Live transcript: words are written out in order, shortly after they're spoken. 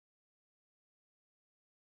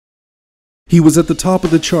He was at the top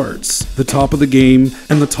of the charts, the top of the game,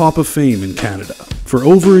 and the top of fame in Canada. For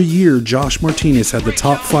over a year, Josh Martinez had the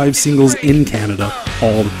top 5 singles in Canada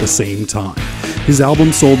all at the same time. His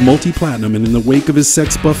album sold multi-platinum, and in the wake of his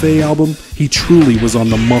Sex Buffet album, he truly was on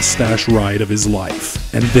the mustache ride of his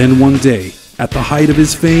life. And then one day, at the height of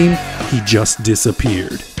his fame, he just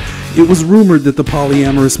disappeared. It was rumored that the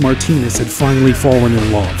polyamorous Martinez had finally fallen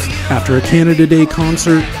in love. After a Canada Day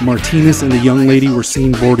concert, Martinez and the young lady were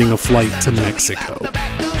seen boarding a flight to Mexico.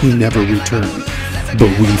 He never returned, but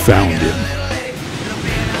we found him.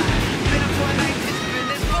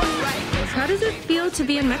 How does it feel to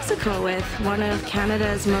be in Mexico with one of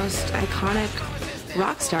Canada's most iconic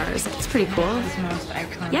rock stars? It's pretty cool. Most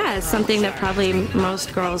iconic. Yeah, it's something that probably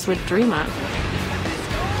most girls would dream of.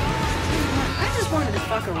 I just wanted to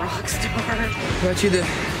fuck a rock star. Brought you the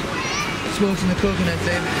smokes and the coconut,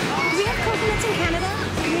 babe. Do we have coconuts in Canada?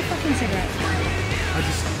 Give me a fucking cigarette.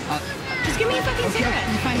 Just give me a fucking cigarette.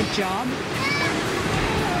 You find a job?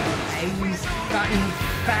 He's gotten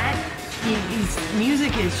fat. His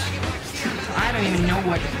music is, I don't even know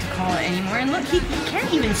what to call it anymore. And look, he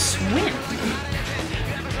can't even swim.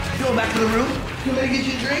 Go back to the room. I'm gonna get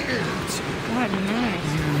you a drink. God, nice.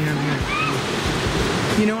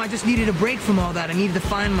 You know, I just needed a break from all that. I needed to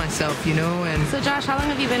find myself, you know, and... So Josh, how long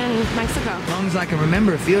have you been in Mexico? As long as I can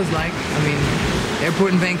remember, it feels like. I mean,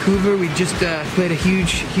 airport in Vancouver, we just played a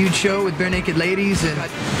huge show with Bare Naked Ladies, and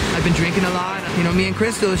I've been drinking a lot. You know, me and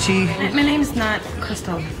Crystal, she... My name's not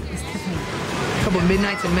Crystal. It's Tiffany. A couple of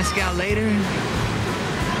midnights of mezcal later.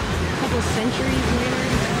 A couple centuries later?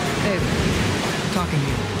 Hey, talking to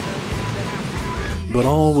you. But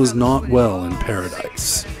all was not well in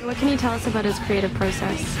paradise. What can you tell us about his creative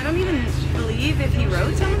process? I don't even believe if he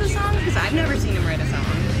wrote some of the songs, because I've never seen him write a song.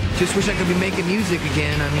 Just wish I could be making music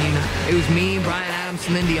again. I mean, it was me, Bryan Adams,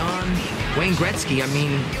 Celine Dion, Wayne Gretzky. I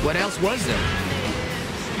mean, what else was there?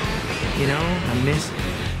 You know, I miss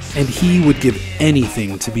it. And he would give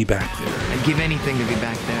anything to be back there. I'd give anything to be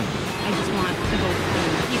back there. I just want to go.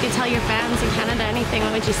 You could tell your fans in Canada anything,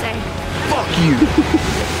 what would you say? Fuck you!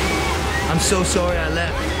 I'm so sorry I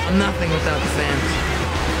left. I'm nothing without the fans.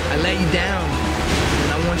 I let you down,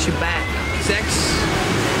 and I want you back. Sex,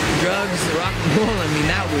 drugs, rock and roll, I mean,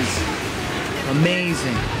 that was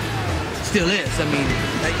amazing. Still is, I mean,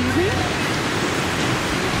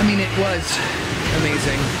 it was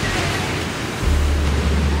amazing.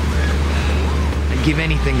 I'd give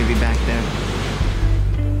anything to be back there.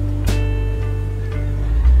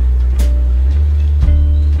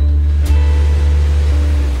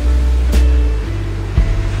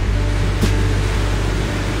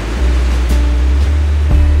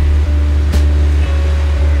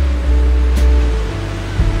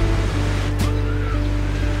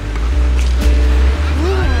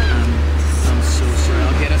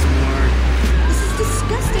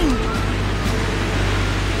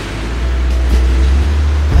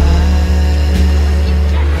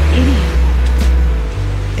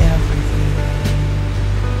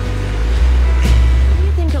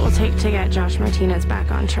 To get Josh Martinez back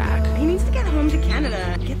on track. He needs to get home to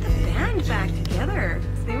Canada, get the band back together.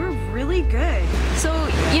 They were really good. So,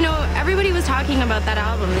 you know, everybody was talking about that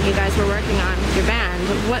album that you guys were working on with your band.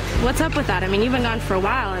 What's up with that? I mean, you've been gone for a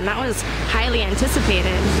while, and that was highly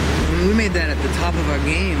anticipated. I mean, we made that at the top of our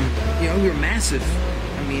game. You know, we were massive.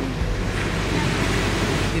 I mean,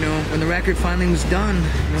 you know, when the record finally was done,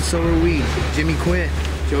 you know, so were we. Jimmy quit.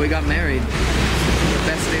 Joey got married. The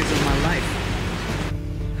best days of my life.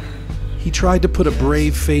 He tried to put a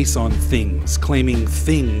brave face on things, claiming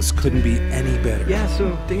things couldn't be any better. Yeah,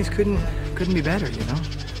 so things couldn't be better, you know?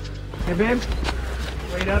 Hey, babe,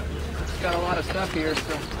 wait up. Got a lot of stuff here,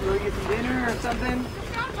 so we'll get some dinner or something.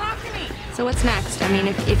 Don't talk to me. So what's next? I mean,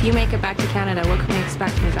 if you make it back to Canada, what can we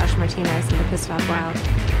expect from Josh Martinez and the Pissed Off Wild?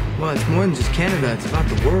 Well, it's more than just Canada, it's about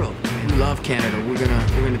the world. We love Canada. We're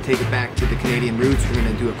gonna take it back to the Canadian roots. We're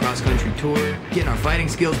gonna do a cross-country tour, getting our fighting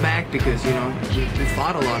skills back because, you know, we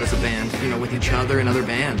fought a lot as a band, you know, with each other and other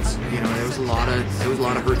bands. You know, there was a lot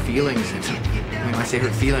of hurt feelings. And, when I say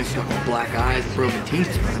hurt feelings, you know, black eyes, broken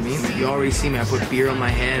teeth. You know what I mean? You already see me. I put beer on my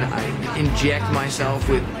head. I inject myself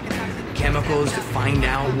with chemicals to find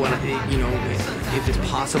out what, you know, if it's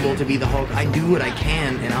possible to be the Hulk. I do what I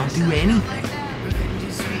can, and I'll do anything.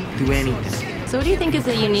 Do anything. So what do you think is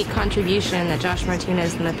the unique contribution that Josh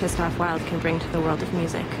Martinez and the Pissed Off Wild can bring to the world of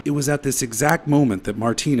music? It was at this exact moment that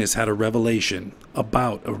Martinez had a revelation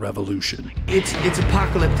about a revolution. It's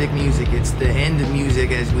apocalyptic music. It's the end of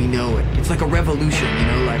music as we know it. It's like a revolution, you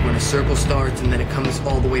know, like when a circle starts and then it comes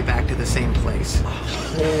all the way back to the same place. A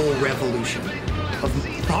whole revolution of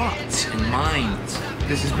thoughts and minds.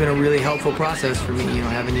 this has been a really helpful process for me, you know,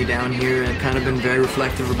 having you down here, and kind of been very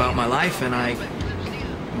reflective about my life, and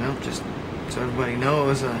well, just so everybody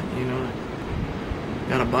knows, you know,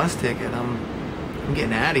 got a bus ticket. I'm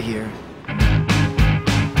getting out of here. I'm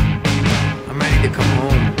ready to come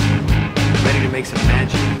home. I'm ready to make some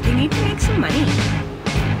magic. You need to make some money.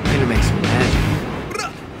 I'm ready to make some magic.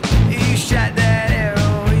 You shot that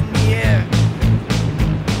arrow in the air,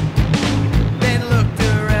 then looked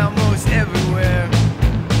around most everywhere.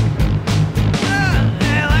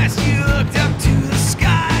 At last you looked up to the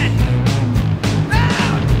sky,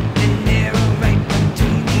 and arrow right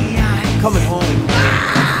between the eyes. Coming home.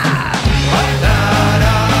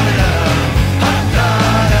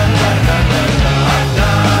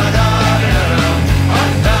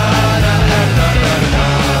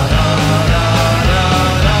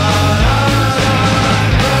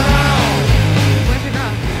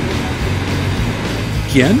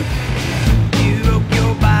 ¿Quién?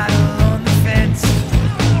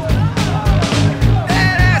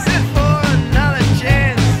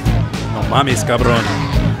 No mames, cabrón.